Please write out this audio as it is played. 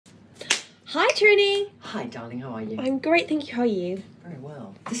Hi Trinny! Hi darling, how are you? I'm great, thank you. How are you? Very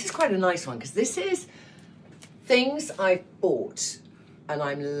well. This is quite a nice one because this is things I've bought and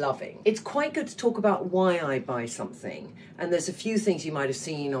I'm loving. It's quite good to talk about why I buy something, and there's a few things you might have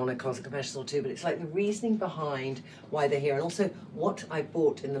seen on a Closet Confessional too, but it's like the reasoning behind why they're here, and also what I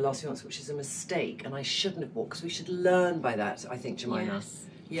bought in the last few months, which is a mistake and I shouldn't have bought, because we should learn by that, I think, Jemima. Yes.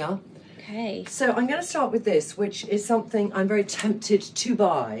 Yeah? Okay. So I'm going to start with this, which is something I'm very tempted to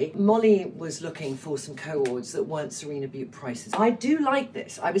buy. Molly was looking for some co-ords that weren't Serena Butte prices. I do like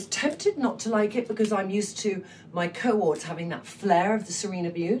this. I was tempted not to like it because I'm used to my co-ords having that flair of the Serena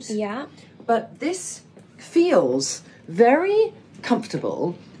Butte. Yeah. But this feels very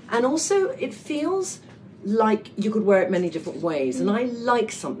comfortable, and also it feels like you could wear it many different ways, and I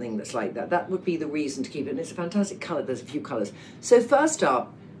like something that's like that. That would be the reason to keep it, and it's a fantastic colour. There's a few colours. So first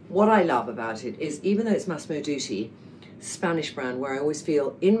up, what I love about it is, even though it's Massimo Dutti, Spanish brand, where I always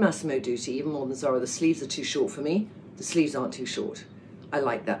feel in Massimo Dutti, even more than Zara, the sleeves are too short for me. The sleeves aren't too short. I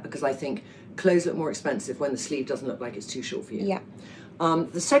like that because I think clothes look more expensive when the sleeve doesn't look like it's too short for you. Yeah.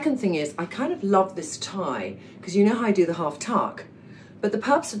 The second thing is, I kind of love this tie, because you know how I do the half tuck, but the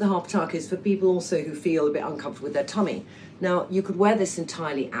purpose of the half tuck is for people also who feel a bit uncomfortable with their tummy. Now, you could wear this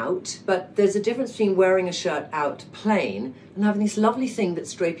entirely out, but there's a difference between wearing a shirt out plain and having this lovely thing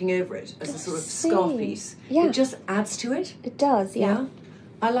that's draping over it as a sort of scarf piece. Yeah. It just adds to it. It does, yeah.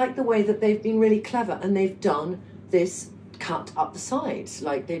 I like the way that they've been really clever, and they've done this cut up the sides,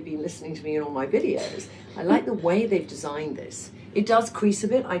 like they've been listening to me in all my videos. I like the way they've designed this. It does crease a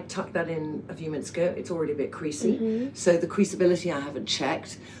bit. I tucked that in a few minutes ago. It's already a bit creasy. So the creasability I haven't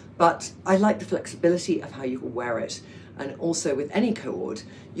checked, but I like the flexibility of how you can wear it. And also with any co-ord,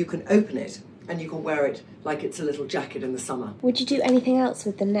 you can open it and you can wear it like it's a little jacket in the summer. Would you do anything else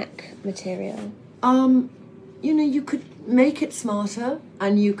with the neck material? You know, you could make it smarter,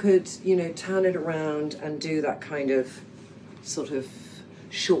 and you could, you know, turn it around and do that kind of sort of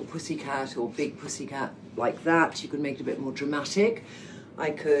short pussycat or big pussycat like that. You could make it a bit more dramatic.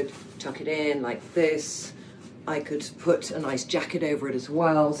 I could tuck it in like this. I could put a nice jacket over it as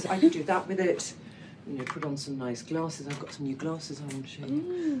well. So I could do that with it. You know, put on some nice glasses. I've got some new glasses I want to show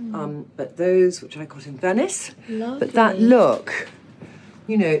you. But those, which I got in Venice. Lovely. But that look,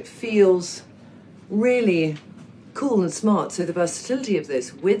 you know, it feels really cool and smart. So the versatility of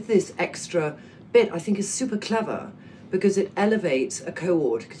this with this extra bit, I think, is super clever, because it elevates a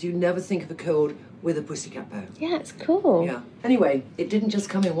co-ord, because you never think of a co-ord with a pussycat bow. Yeah, it's cool. Yeah. Anyway, it didn't just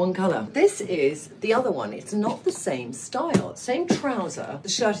come in one colour. This is the other one. It's not the same style. Same trouser. The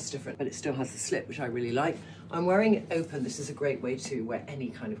shirt is different, but it still has the slip, which I really like. I'm wearing it open. This is a great way to wear any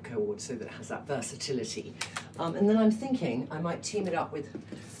kind of co-ord, so that it has that versatility. And then I'm thinking I might team it up with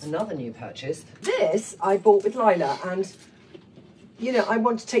another new purchase. This I bought with Lila, and, you know, I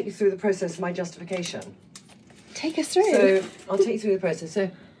want to take you through the process of my justification. Take us through. So I'll take you through the process. So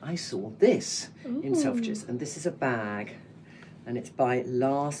I saw this in Selfridges, and this is a bag, and it's by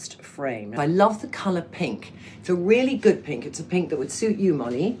Last Frame. I love the colour pink. It's a really good pink. It's a pink that would suit you,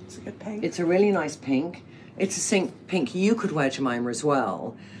 Molly. It's a good pink. It's a really nice pink. It's a pink you could wear, Jemima, as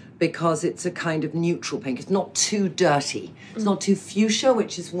well, because it's a kind of neutral pink. It's not too dirty. It's not too fuchsia,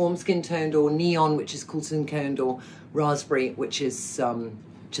 which is warm skin toned, or neon, which is cool skin toned, or raspberry, which is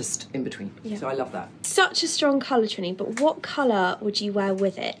just in between. Yeah. So I love that. Such a strong colour, Trinny, but what colour would you wear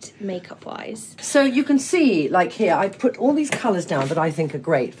with it, makeup-wise? So you can see, like here, I put all these colours down that I think are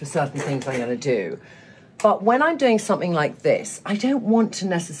great for certain things I'm going to do. But when I'm doing something like this, I don't want to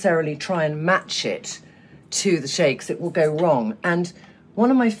necessarily try and match it to the shade, because it will go wrong. And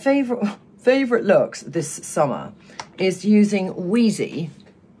one of my favourite looks this summer is using Wheezy,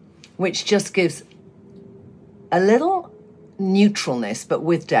 which just gives a little neutralness but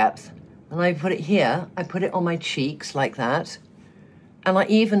with depth, and I put it here. I put it on my cheeks like that, and I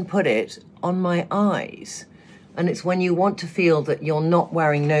even put it on my eyes. And it's when you want to feel that you're not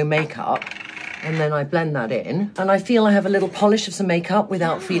wearing no makeup, and then I blend that in, and I feel I have a little polish of some makeup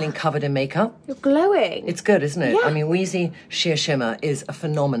without feeling covered in makeup. You're glowing. It's good, isn't it? Yeah. I mean, Wheezy Sheer Shimmer is a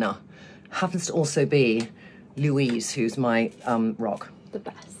phenomena. Happens to also be Louise, who's my rock. The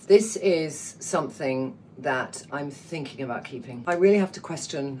best. This is something that I'm thinking about keeping. I really have to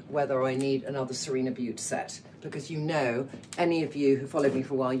question whether I need another Serena Butte set, because, you know, any of you who followed me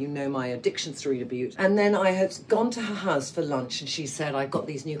for a while, you know my addiction to Serena Butte. And then I had gone to her house for lunch, and she said, I've got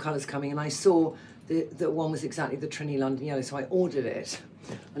these new colours coming, and I saw the one was exactly the Trinny London yellow, so I ordered it,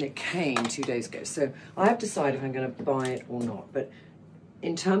 and it came 2 days ago. So I have decided if I'm going to buy it or not. But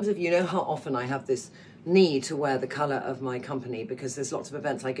in terms of, you know how often I have this need to wear the colour of my company, because there's lots of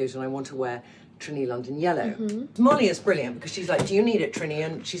events I go to and I want to wear Trinny London yellow. Molly is brilliant because she's like, do you need it, Trinny?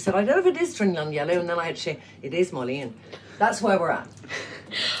 And she said, I don't know if it is Trinny London yellow. And then I had to say, it is, Molly. And that's where we're at.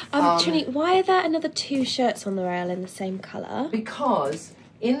 Trinny, why are there another 2 shirts on the rail in the same colour? Because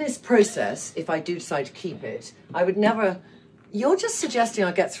in this process, if I do decide to keep it, I would never... You're just suggesting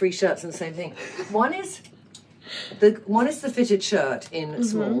I get 3 shirts in the same thing. One is the fitted shirt in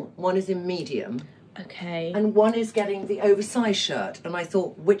small, one is in medium. Okay. And one is getting the oversized shirt. And I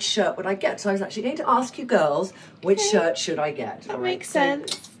thought, which shirt would I get? So I was actually going to ask you girls, which shirt should I get? That makes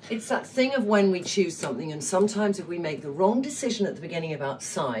sense. It's that thing of when we choose something, and sometimes if we make the wrong decision at the beginning about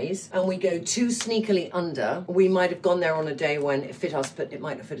size and we go too sneakily under, we might have gone there on a day when it fit us, but it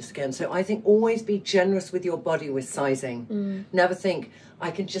might not fit us again. So I think always be generous with your body with sizing. Never think, I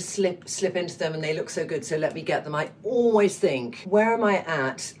can just slip into them and they look so good, so let me get them. I always think, where am I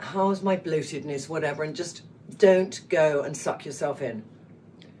at? How's my bloatedness, whatever, and just don't go and suck yourself in.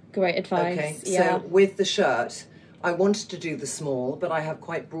 Great advice. Okay, yeah. so with the shirt, I wanted to do the small, but I have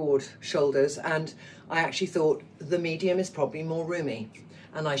quite broad shoulders, and I actually thought the medium is probably more roomy,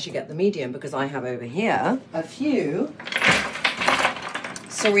 and I should get the medium because I have over here a few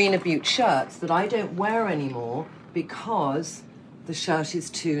Serena Butte shirts that I don't wear anymore because the shirt is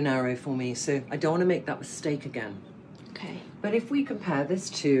too narrow for me, so I don't want to make that mistake again. Okay. But if we compare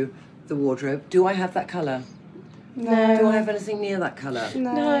this to the wardrobe, do I have that colour? No. Do I have anything near that colour?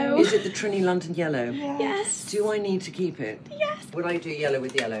 No. Is it the Trinny London yellow? Yes. Do I need to keep it? Yes. Would I do yellow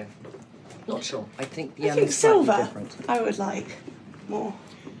with yellow? Not sure. I think the I yellow think is slightly silver different. I would like more.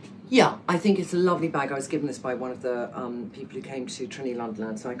 Yeah, I think it's a lovely bag. I was given this by one of the people who came to Trinny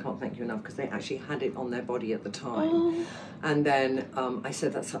London, so I can't thank you enough because they actually had it on their body at the time. Oh. And then I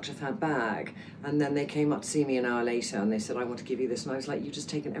said, that's such a fab bag. And then they came up to see me an hour later and they said, I want to give you this. And I was like, you've just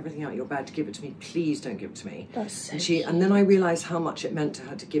taken everything out of your bag to give it to me. Please don't give it to me. That's so And then I realised how much it meant to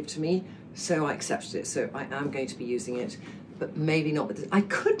her to give to me, so I accepted it. So I am going to be using it, but maybe not with this. I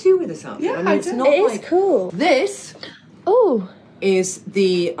could do with this outfit. Yeah, I mean, it's not It is like cool. this. Oh. Is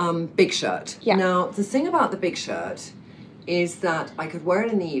the big shirt. Yeah. Now, the thing about the big shirt is that I could wear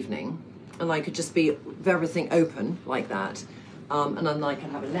it in the evening and I could just be with everything open like that. And then I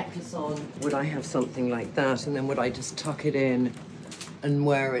can have a necklace on. Would I have something like that? And then would I just tuck it in and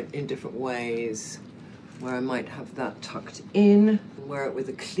wear it in different ways? Where I might have that tucked in, wear it with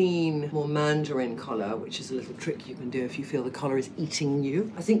a clean, more mandarin collar, which is a little trick you can do if you feel the collar is eating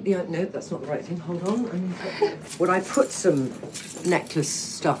you. I think no, that's not the right thing. Hold on. Would I put some necklace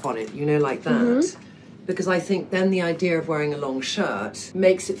stuff on it, you know, like that? Because I think then the idea of wearing a long shirt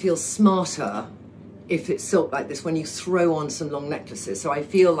makes it feel smarter if it's silk like this when you throw on some long necklaces. So I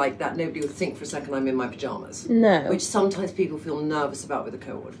feel like that nobody would think for a second I'm in my pyjamas. No. Which sometimes people feel nervous about with a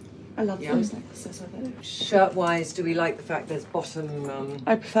coat. I love those necklaces, I think. Shirt-wise, do we like the fact there's bottom...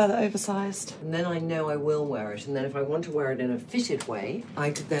 I prefer the oversized. And then I know I will wear it. And then if I want to wear it in a fitted way,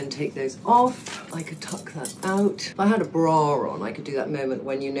 I could then take those off. I could tuck that out. If I had a bra on, I could do that moment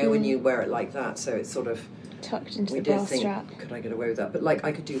when you know when you wear it like that. So it's sort of... Tucked into we the bra did think, strap. could I get away with that? But like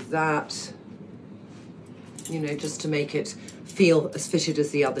I could do that, you know, just to make it feel as fitted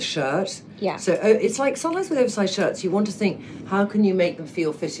as the other shirt. Yeah. So it's like sometimes with oversized shirts, you want to think, how can you make them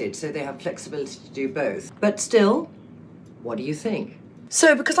feel fitted so they have flexibility to do both? But still, what do you think?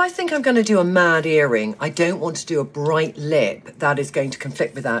 So because I think I'm going to do a mad earring, I don't want to do a bright lip that is going to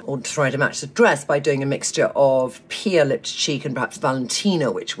conflict with that or try to match the dress by doing a mixture of Pia Lipped Cheek and perhaps Valentina,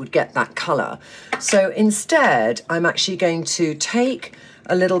 which would get that colour. So instead, I'm actually going to take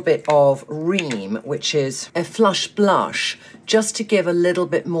a little bit of Ream, which is a flush blush, just to give a little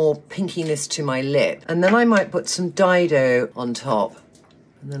bit more pinkiness to my lip. And then I might put some Dido on top.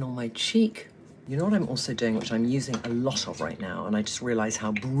 And then on my cheek. You know what I'm also doing, which I'm using a lot of right now, and I just realised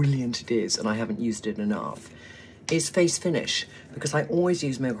how brilliant it is, and I haven't used it enough, is face finish. Because I always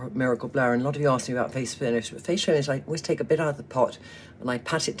use Miracle Blur, and a lot of you ask me about face finish. But face finish, I always take a bit out of the pot, and I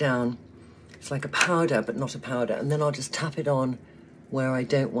pat it down. It's like a powder, but not a powder. And then I'll just tap it on where I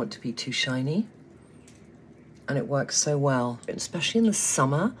don't want to be too shiny. And it works so well, and especially in the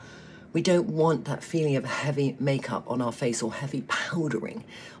summer. We don't want that feeling of heavy makeup on our face or heavy powdering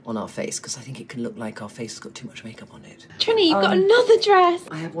on our face, because I think it can look like our face has got too much makeup on it. Trinny, you've got another dress.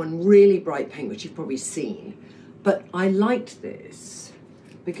 I have one really bright pink, which you've probably seen, but I liked this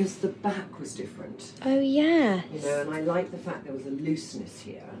because the back was different. Oh, yeah. You know, and I like the fact there was a looseness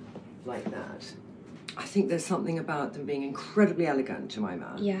here, like that. I think there's something about them being incredibly elegant,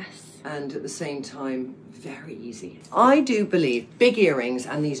 Jemima. Yes. And at the same time, very easy. I do believe big earrings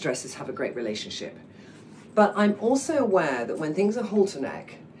and these dresses have a great relationship. But I'm also aware that when things are halter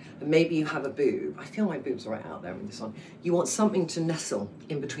neck maybe you have a boob. I feel my boobs are right out there in this one. You want something to nestle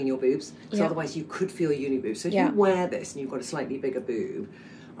in between your boobs, because otherwise you could feel uni boob. So if you wear this and you've got a slightly bigger boob,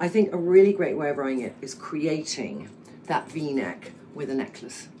 I think a really great way of wearing it is creating that V-neck with a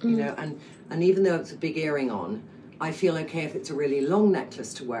necklace, you know, and even though it's a big earring on, I feel okay if it's a really long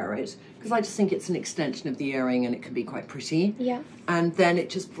necklace to wear it, because I just think it's an extension of the earring and it can be quite pretty. Yeah. And then it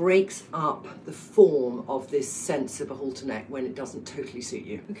just breaks up the form of this sense of a halter neck when it doesn't totally suit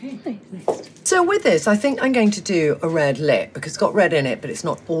you. Okay, next. So with this, I think I'm going to do a red lip, because it's got red in it, but it's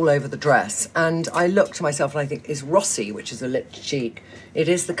not all over the dress. And I look to myself and I think, is Rossi, which is a lip cheek, it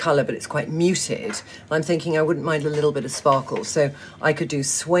is the colour, but it's quite muted. And I'm thinking I wouldn't mind a little bit of sparkle. So I could do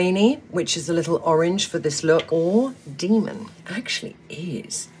Swaney, which is a little orange for this look, or Demon. Actually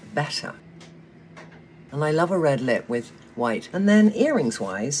is better. And I love a red lip with white. And then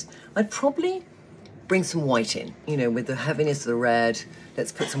earrings-wise, I'd probably bring some white in, you know, with the heaviness of the red.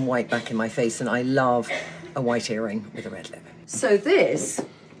 Let's put some white back in my face, and I love a white earring with a red lip. So this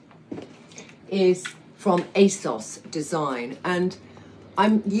is from ASOS Design, and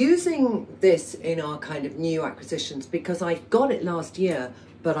I'm using this in our kind of new acquisitions because I got it last year,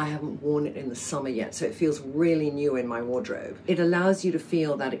 but I haven't worn it in the summer yet, so it feels really new in my wardrobe. It allows you to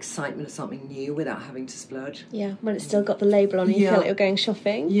feel that excitement of something new without having to splurge. Yeah, when it's still got the label on and you feel like you're going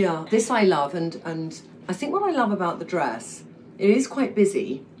shopping. Yeah, this I love, and I think what I love about the dress, it is quite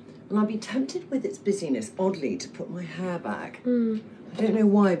busy, and I'd be tempted with its busyness, oddly, to put my hair back. I don't know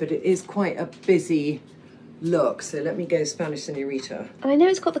why, but it is quite a busy look. So let me go Spanish Senorita. And I know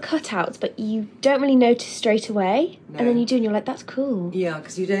it's got the cutouts, but you don't really notice straight away. No. And then you do, and you're like, that's cool. Yeah,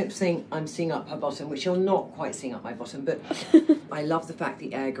 because you don't think I'm seeing up her bottom, which you're not quite seeing up my bottom, but I love the fact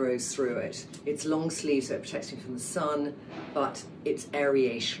the air grows through it. It's long sleeves, so it protects me from the sun, but it's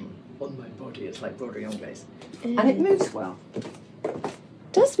aeration on my body. It's like broderie anglaise. And it moves well.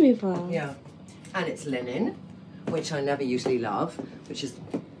 Does move well. Yeah. And it's linen, which I never usually love, which is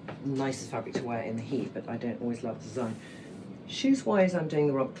nicest fabric to wear in the heat, but I don't always love the design. Shoes-wise, I'm doing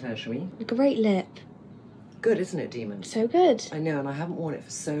the Robert Claire Chemise. Great lip. Good, isn't it, Demon? So good. I know, and I haven't worn it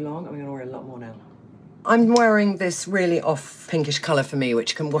for so long. I'm going to wear it a lot more now. I'm wearing this really off pinkish colour for me,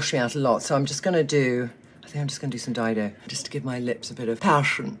 which can wash me out a lot, so I'm just going to do... I think I'm just going to do some Dido, just to give my lips a bit of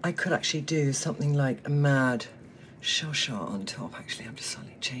passion. I could actually do something like a mad Shasha on top. Actually, I'm just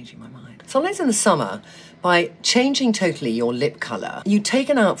suddenly changing my mind. Sometimes in the summer, by changing totally your lip colour, you take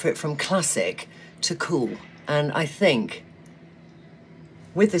an outfit from classic to cool. And I think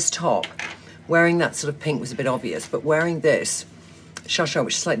with this top, wearing that sort of pink was a bit obvious, but wearing this Shasha,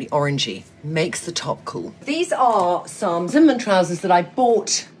 which is slightly orangey, makes the top cool. These are some Zimmermann trousers that I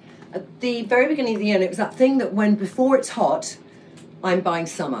bought at the very beginning of the year, and it was that thing that when before it's hot, I'm buying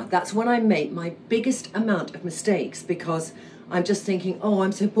summer. That's when I make my biggest amount of mistakes, because I'm just thinking, oh,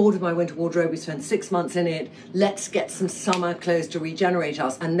 I'm so bored of my winter wardrobe. We spent 6 months in it. Let's get some summer clothes to regenerate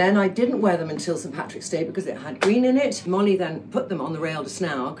us. And then I didn't wear them until St. Patrick's Day because it had green in it. Molly then put them on the rail just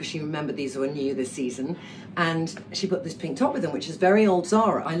now because she remembered these were new this season. And she put this pink top with them, which is very old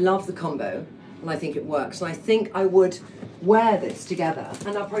Zara. I love the combo and I think it works. And I think I would wear this together.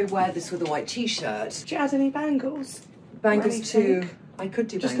 And I'll probably wear this with a white t-shirt. Do you add any bangles? Bangles too. I could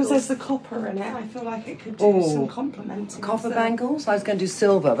do just bangles. because there's the copper in it, I feel like it could do some complementing. Copper bangles? I was going to do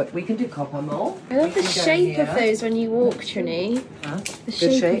silver, but we can do copper more. I love the shape of those when you walk, Trinny. Huh? The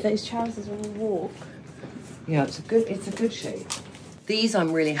shape of those trousers when you walk. Yeah, it's a good shape. These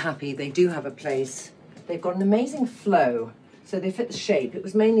I'm really happy. They do have a place. They've got an amazing flow, so they fit the shape. It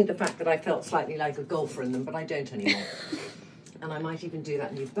was mainly the fact that I felt slightly like a golfer in them, but I don't anymore. And I might even do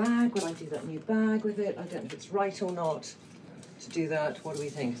that new bag. Would I do that new bag with it? I don't know if it's right or not to do that. What do we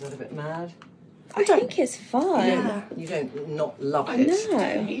think? Is that a bit mad? I think it's fun. Yeah. You don't not love it. I know.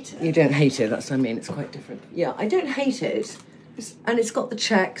 don't hate it. You don't hate it, that's what I mean. It's quite different. Yeah, I don't hate it. And it's got the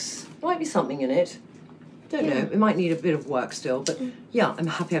checks. There might be something in it. Don't know. It might need a bit of work still, but yeah, I'm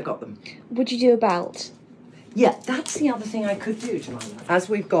happy I got them. Would you do a belt? Yeah, that's the other thing I could do, Jemima. As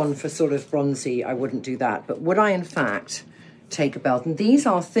we've gone for sort of bronzy, I wouldn't do that. But would I, in fact, take a belt? And these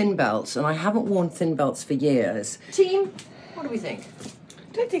are thin belts, and I haven't worn thin belts for years. Team, what do we think?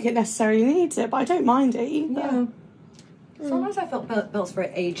 I don't think it necessarily needs it, but I don't mind it either. Yeah. Sometimes I felt belts very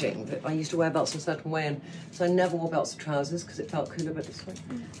aging, that I used to wear belts in a certain way, and so I never wore belts with trousers because it felt cooler, but this way.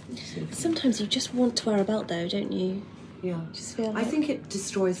 Sometimes you just want to wear a belt though, don't you? Yeah. Just feel I think it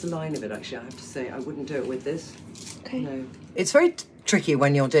destroys the line of it, actually, I have to say. I wouldn't do it with this. Okay. No. It's very tricky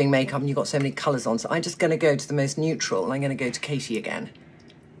when you're doing makeup and you've got so many colours on, so I'm just going to go to the most neutral, and I'm going to go to Katie again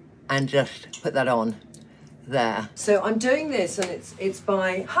and just put that on there. So I'm doing this, and it's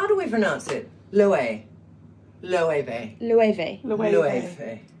by, how do we pronounce it? Loewe. Loewe. Loewe.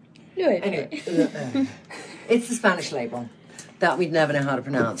 Loewe. No. Anyway, it's the Spanish label that we'd never know how to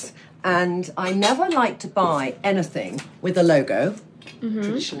pronounce. And I never like to buy anything with a logo.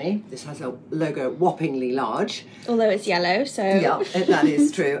 Traditionally, this has a logo whoppingly large. Although it's yellow, so... Yeah, that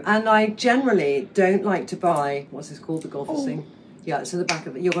is true. And I generally don't like to buy, what's this called, the golfers thing? Yeah, it's at the back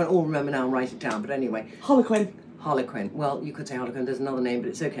of it. You're going to all remember now and write it down, but anyway. Harlequin. Harlequin. Well, you could say Harlequin, there's another name, but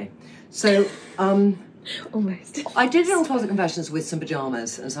it's okay. So, Almost. I did it on Closet Confessions with some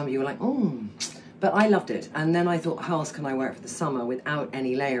pyjamas, and some of you were like, but I loved it. And then I thought, how else can I wear it for the summer without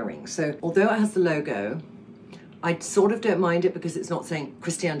any layering? So, although it has the logo, I sort of don't mind it because it's not saying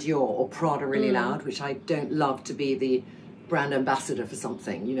Christian Dior or Prada really loud, which I don't love to be the brand ambassador for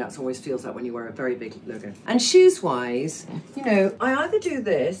something. You know, it always feels like when you wear a very big logo. And shoes-wise, you know, I either do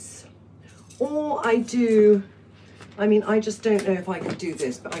this or I do... I mean, I just don't know if I could do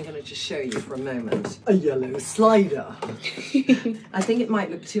this, but I'm going to just show you for a moment. A yellow slider. I think it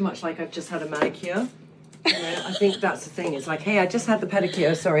might look too much like I've just had a manicure. You know, I think that's the thing. It's like, hey, I just had the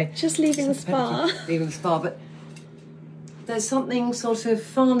pedicure, sorry. Just leaving the spa. Leaving the spa, but there's something sort of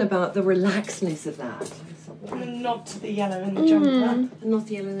fun about the relaxedness of that. And not the yellow in the jumper. Not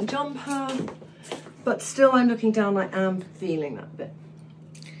the yellow in the jumper. But still, I'm looking down, I am feeling that bit.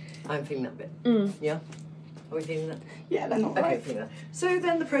 I'm feeling that bit. Yeah? Are we feeling that? Yeah, they're not Okay, right. feeling that. So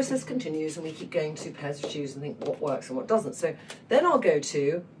then the process continues and we keep going to pairs of shoes and think what works and what doesn't. So then I'll go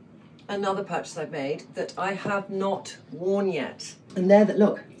to another purchase I've made that I have not worn yet. And there,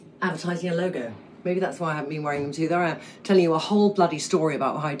 look, advertising a logo. Maybe that's why I haven't been wearing them too. There I am, telling you a whole bloody story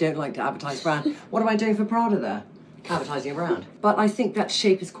about how I don't like to advertise brand. What am I doing for Prada there? Advertising a brand. But I think that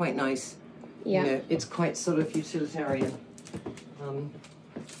shape is quite nice. Yeah. You know, it's quite sort of utilitarian.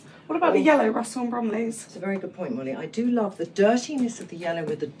 What about the yellow Russell and Bromley's? It's a very good point, Molly. I do love the dirtiness of the yellow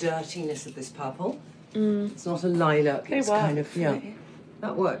with the dirtiness of this purple. It's not a lilac, it's kind of,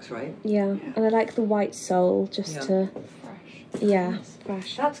 that works, right? Yeah, and I like the white sole just to... Fresh. Yeah,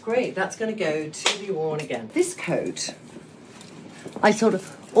 fresh. That's great. That's going to go to be worn again. This coat, I sort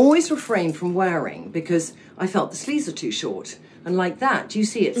of always refrained from wearing because I felt the sleeves are too short. And like that, do you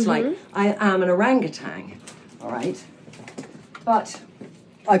see? It's like I am an orangutan, all right? But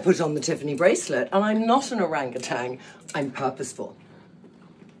I put on the Tiffany bracelet and I'm not an orangutan. I'm purposeful.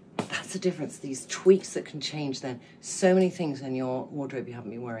 That's the difference. These tweaks that can change then so many things in your wardrobe you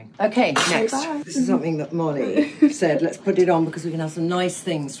haven't been wearing. Okay, next. This is something that Molly said. Let's put it on because we can have some nice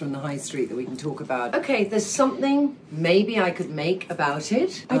things from the high street that we can talk about. Okay, there's something maybe I could make about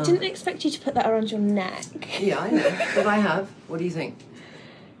it. I didn't expect you to put that around your neck. Yeah, I know, but I have. What do you think?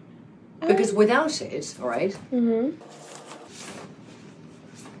 Because without it, all right,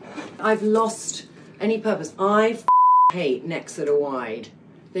 I've lost any purpose. I hate necks that are wide.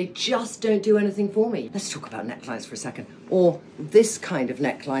 They just don't do anything for me. Let's talk about necklines for a second. Or this kind of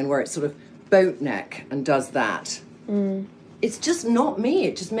neckline where it's sort of boat neck and does that. It's just not me.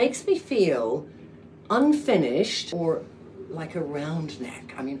 It just makes me feel unfinished or like a round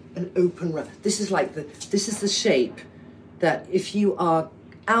neck. I mean, an open round. This is the shape that if you are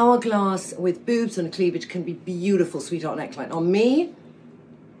hourglass with boobs and cleavage can be beautiful sweetheart neckline. On me,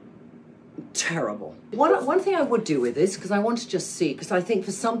 terrible. One thing I would do with this, because I want to just see, because I think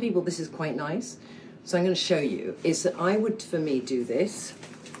for some people this is quite nice, so I'm going to show you, is that I would, for me, do this.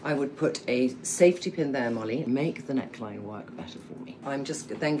 I would put a safety pin there, Molly, make the neckline work better for me. I'm just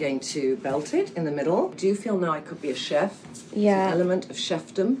then going to belt it in the middle. I do feel now I could be a chef. Yeah. It's an element of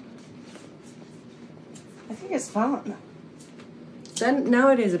chefdom. I think it's fun. Then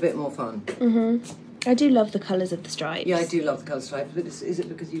now it is a bit more fun. I do love the colours of the stripes. Yeah, I do love the colour stripes, but is it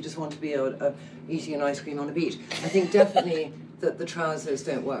because you just want to be eating an ice cream on a beach? I think definitely that the trousers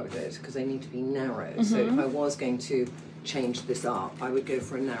don't work with it because they need to be narrow. So if I was going to change this up, I would go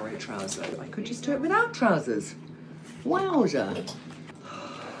for a narrow trouser. I could just do it without trousers. Wowza.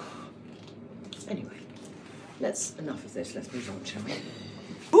 Anyway, enough of this. Let's move on, shall we?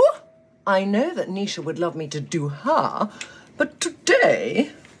 Ooh, I know that Nisha would love me to do her, but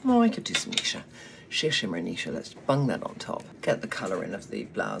today, I could do some Nisha. Sheer shimmer Nisha, let's bung that on top. Get the colour in of the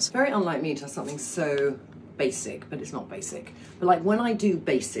blouse. Very unlike me to have something so basic, but it's not basic. But like when I do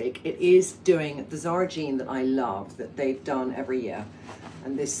basic, it is doing the Zara jean that I love, that they've done every year.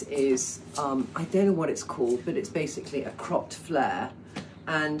 And this is, I don't know what it's called, but it's basically a cropped flare.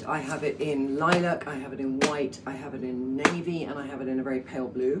 And I have it in lilac, I have it in white, I have it in navy, and I have it in a very pale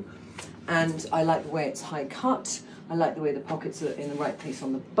blue. And I like the way it's high cut. I like the way the pockets are in the right place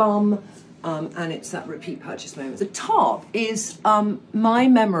on the bum. And it's that repeat purchase moment. The top is my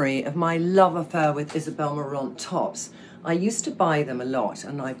memory of my love affair with Isabel Marant tops. I used to buy them a lot,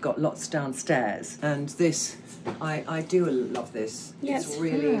 and I've got lots downstairs. And this, I do love this. Yeah, it's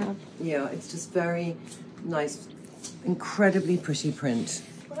really, fab. yeah, it's just very nice, incredibly pretty print.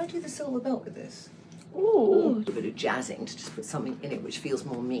 Would I do the silver belt with this? Ooh. A bit of jazzing to just put something in it which feels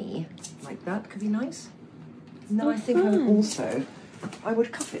more me, like that could be nice. And then I think I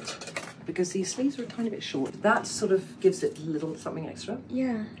would cuff it because these sleeves are a tiny bit short. That sort of gives it a little something extra.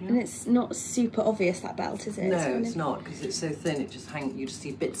 Yeah, and it's not super obvious, that belt, is it? No, it's not, because it's so thin. It just you just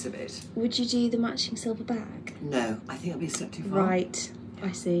see bits of it. Would you do the matching silver bag? No, I think it'll be a step too far. Right,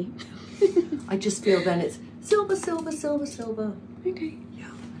 I see. I just feel then it's silver, silver, silver, silver. Okay.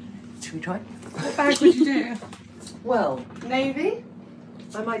 Yeah. Should we try? What bag would you do? Well, Navy?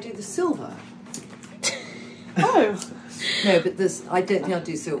 I might do the silver. Oh. No, but I don't think I'll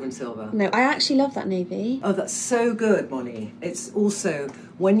do silver and silver. No, I actually love that navy. Oh, that's so good, Molly. It's also,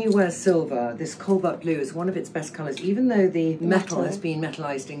 when you wear silver, this cobalt blue is one of its best colours. Even though the metal has been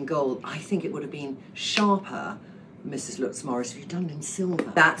metallised in gold, I think it would have been sharper, Mrs. Lutz Morris, if you'd done it in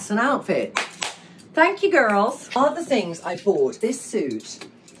silver. That's an outfit. Thank you, girls. Other things I bought. This suit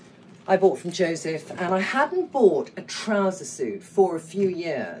I bought from Joseph, and I hadn't bought a trouser suit for a few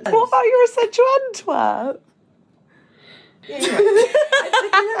years. What about your essential Antwerp? Yeah, you're right.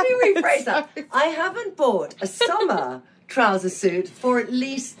 Let me rephrase that. I haven't bought a summer trouser suit for at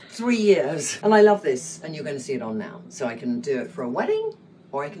least 3 years. And I love this, and you're going to see it on now. So I can do it for a wedding,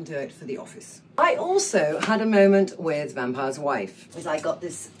 or I can do it for the office. I also had a moment with Vampire's Wife, because I got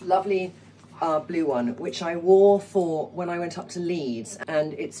this lovely blue one, which I wore for when I went up to Leeds,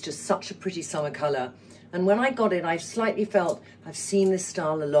 and it's just such a pretty summer colour. And when I got it, I slightly felt, I've seen this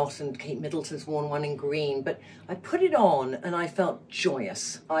style a lot, and Kate Middleton's worn one in green, but I put it on and I felt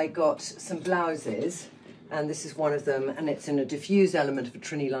joyous. I got some blouses, and this is one of them, and it's in a diffused element of a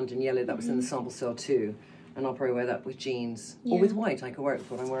Trinny London yellow that was in the sample sale too. And I'll probably wear that with jeans, or with white. I can wear it with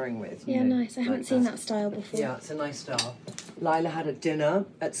what I'm wearing with. Yeah, nice. I haven't seen that style before. Yeah, it's a nice style. Lila had a dinner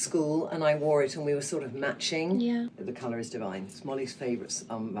at school, and I wore it, and we were sort of matching. Yeah. The colour is divine. It's Molly's favourite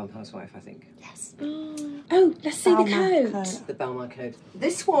Vampire's Wife, I think. Yes. Oh, let's see the coat. The Balmain coat.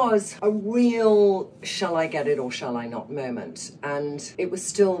 This was a real shall I get it or shall I not moment, and it was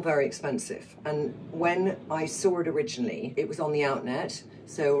still very expensive. And when I saw it originally, it was on the Outnet,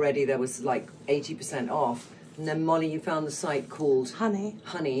 so already there was like 80% off. And then Molly, you found the site called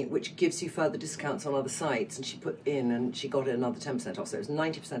Honey, which gives you further discounts on other sites, and she put in and she got it another 10% off, so it was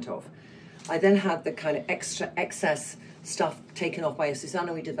 90% off. I then had the kind of excess stuff taken off by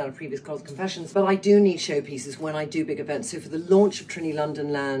Susanna. We did that in previous Closet Confessions. But I do need showpieces when I do big events. So for the launch of Trinny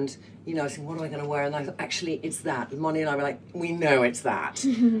London Land, you know, I was thinking, what am I going to wear? And I thought, actually, it's that. And Molly and I were like, we know it's that.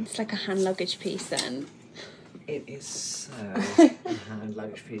 It's like a hand luggage piece then. It is so a hand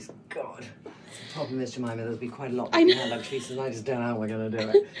luggage piece. God. The problem is, Jemima, there'll be quite a lot of hand luggage pieces, and I just don't know how we're going to do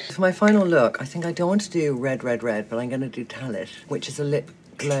it. For my final look, I think I don't want to do red, red, red, but I'm going to do Talit, which is a lip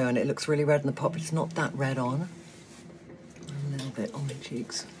glow, and it looks really red in the pot, but it's not that red on. A little bit on my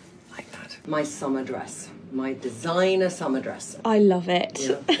cheeks, like that. My summer dress, my designer summer dress. I love it.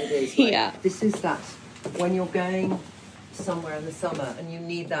 Yeah, it is. Like, yeah. This is that when you're going somewhere in the summer and you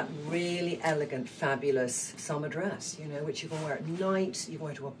need that really elegant, fabulous summer dress, you know, which you can wear at night, you can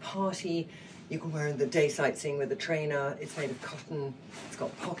wear to a party, you can wear in the day sightseeing with a trainer. It's made of cotton, it's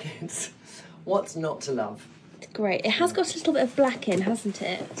got pockets. What's not to love? It's great. It has got a little bit of black in, hasn't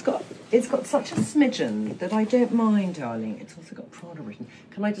it? It's got such a smidgen that I don't mind, darling. It's also got Prada written.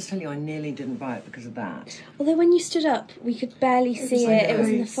 Can I just tell you, I nearly didn't buy it because of that. Although when you stood up, we could barely see it. It was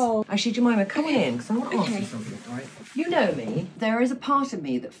in the fold. Actually, Jemima, come on in, because I want to ask you something, all right? You know me. There is a part of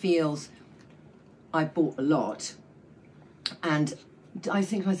me that feels I bought a lot, and I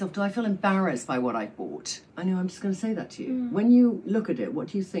think to myself, do I feel embarrassed by what I bought? I know, I'm just going to say that to you. When you look at it, what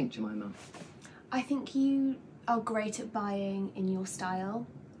do you think, Jemima? I think you are great at buying in your style,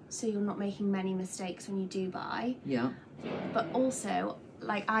 so you're not making many mistakes when you do buy. Yeah. But also,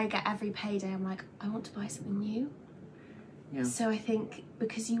 like, I get every payday, I'm like, I want to buy something new. Yeah. So I think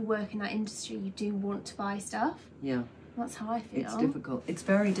because you work in that industry, you do want to buy stuff. Yeah. That's how I feel. It's difficult. It's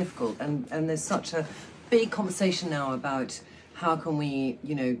very difficult. And there's such a big conversation now about how can we,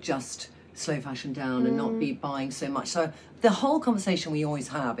 you know, just slow fashion down and not be buying so much. So the whole conversation we always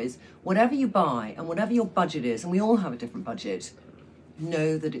have is whatever you buy and whatever your budget is, and we all have a different budget,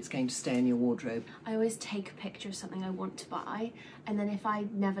 know that it's going to stay in your wardrobe. I always take a picture of something I want to buy, and then if I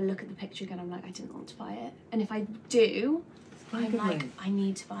never look at the picture again, I'm like, I didn't want to buy it. And if I do, I'm like, I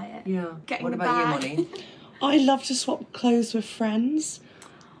need to buy it. Yeah. Getting What the about bag. you, Molly? I love to swap clothes with friends.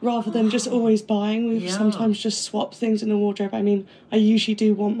 rather than just always buying. We've sometimes just swapped things in the wardrobe. I mean, I usually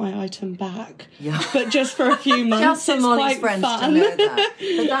do want my item back, but just for a few months. Just for it's Molly's quite friends fun. to know that.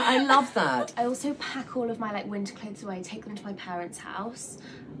 But I love that. I also pack all of my like winter clothes away, take them to my parents' house,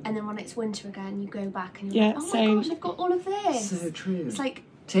 and then when it's winter again, you go back and you're like, oh same. my gosh, I've got all of this. So true. It's like,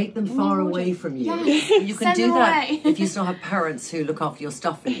 take them far away from you. Yes. You can Send do them that away. if you still have parents who look after your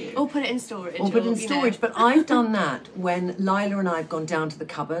stuff for you. or put it in storage. Or put it in you know. storage. But I've done that when Lila and I have gone down to the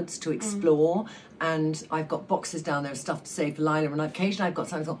cupboards to explore, and I've got boxes down there of stuff to save for Lila, and occasionally I've got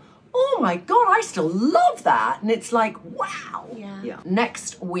something that's oh my God, I still love that. And it's like, wow. Yeah.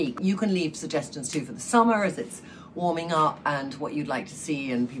 Next week, you can leave suggestions too for the summer as it's warming up and what you'd like to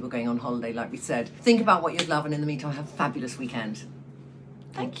see and people going on holiday, like we said. Think about what you'd love, and in the meantime, have a fabulous weekend.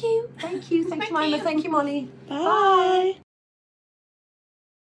 Thank you. Thank you. Thank you, Jemima. Thank you, Molly. Bye.